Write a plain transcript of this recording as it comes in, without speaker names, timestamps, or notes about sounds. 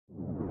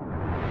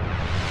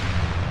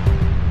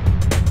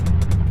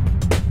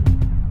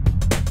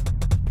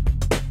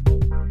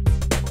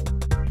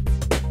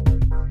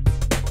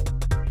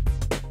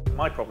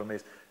problem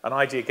is an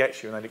idea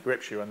gets you and then it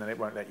grips you and then it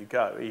won't let you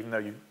go, even though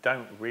you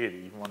don't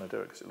really even want to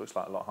do it because it looks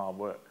like a lot of hard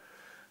work.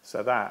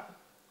 So that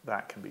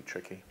can be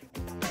tricky.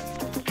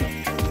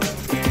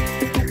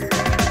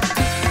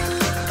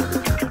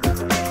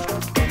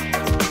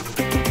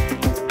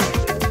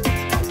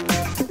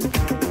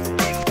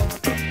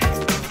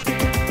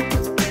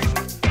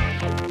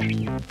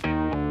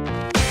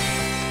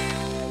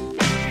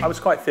 I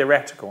was quite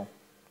theoretical,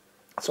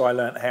 so I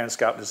learnt hair and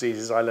scalp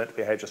diseases, I learnt to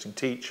be a hairdressing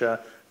teacher,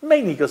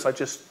 mainly because I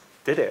just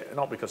did it,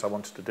 not because I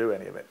wanted to do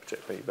any of it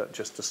particularly, but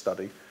just to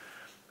study.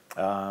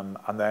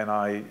 And then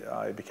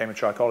I became a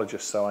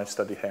trichologist, so I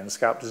studied hair and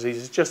scalp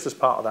diseases just as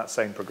part of that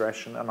same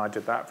progression, and I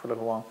did that for a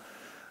little while.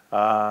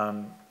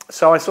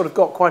 So I sort of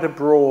got quite a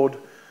broad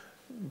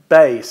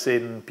base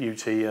in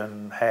beauty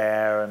and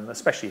hair, and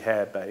especially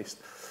hair-based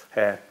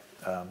hair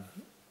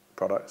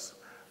products.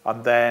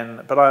 And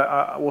then, but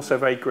I also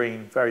very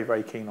green, very,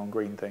 very keen on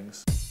green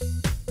things.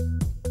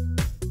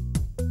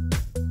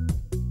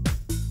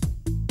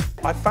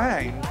 I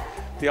found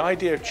the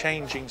idea of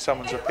changing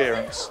someone's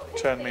appearance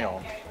turned me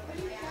on.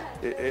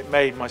 It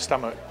made my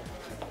stomach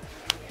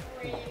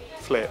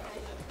flip.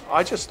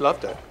 I just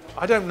loved it.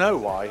 I don't know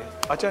why.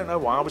 I don't know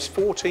why. I was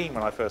 14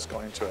 when I first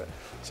got into it.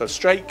 So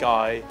straight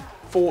guy,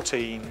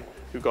 14,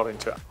 who got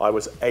into it. I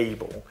was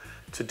able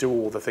to do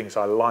all the things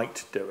I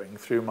liked doing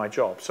through my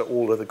job. So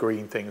all of the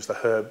green things, the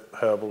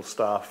herbal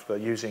stuff, the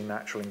using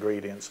natural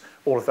ingredients,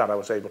 all of that I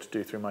was able to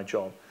do through my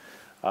job.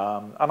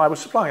 And I was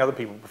supplying other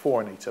people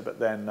before Anita, but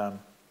then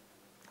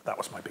that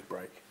was my big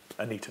break.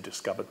 Anita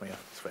discovered me, I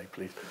was very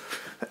pleased.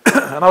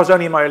 And I was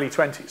only in my early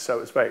 20s, so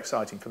it was very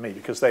exciting for me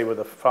because they were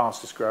the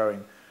fastest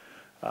growing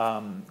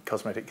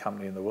cosmetic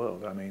company in the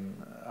world. I mean,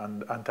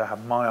 and to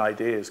have my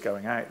ideas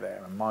going out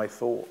there and my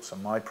thoughts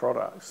and my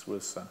products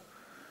was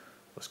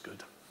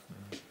good.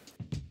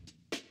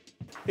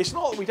 It's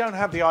not that we don't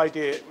have the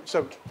idea,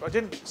 so I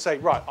didn't say,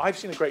 right, I've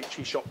seen a great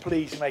cheese shop,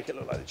 please make it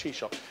look like the cheese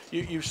shop.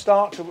 You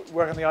start to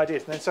work on the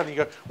ideas and then suddenly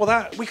you go,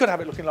 well, we could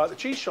have it looking like the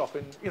cheese shop,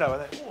 and and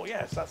then, oh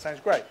yes, that sounds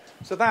great.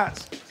 So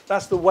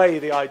that's the way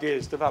the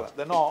ideas develop.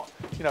 They're not,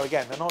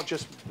 again, they're not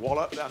just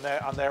wallop,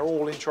 and they're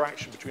all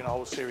interaction between a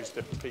whole series of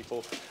different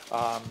people.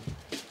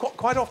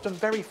 Quite often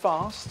very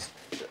fast,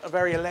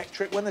 very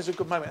electric, when there's a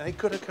good moment, and it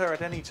could occur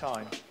at any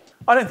time.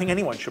 I don't think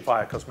anyone should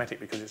buy a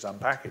cosmetic because it's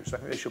unpackaged. I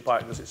think they should buy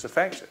it because it's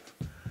effective.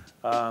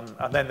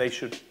 And then they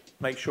should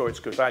make sure it's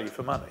good value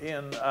for money.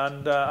 And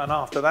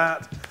after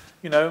that,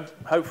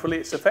 hopefully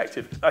it's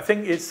effective. I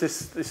think it's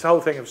this whole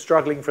thing of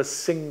struggling for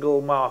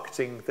single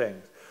marketing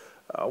things.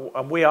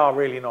 And we are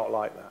really not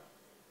like that.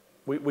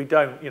 We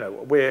don't,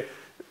 we're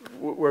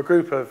a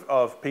group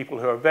of people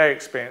who are very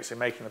experienced in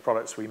making the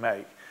products we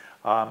make.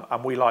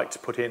 And we like to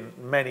put in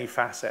many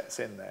facets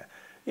in there.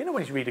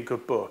 When you read a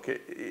good book,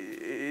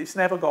 it's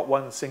never got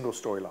one single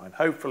storyline.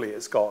 Hopefully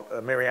it's got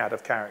a myriad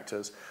of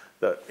characters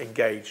that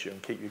engage you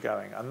and keep you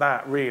going. And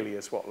that really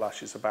is what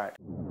Lush is about.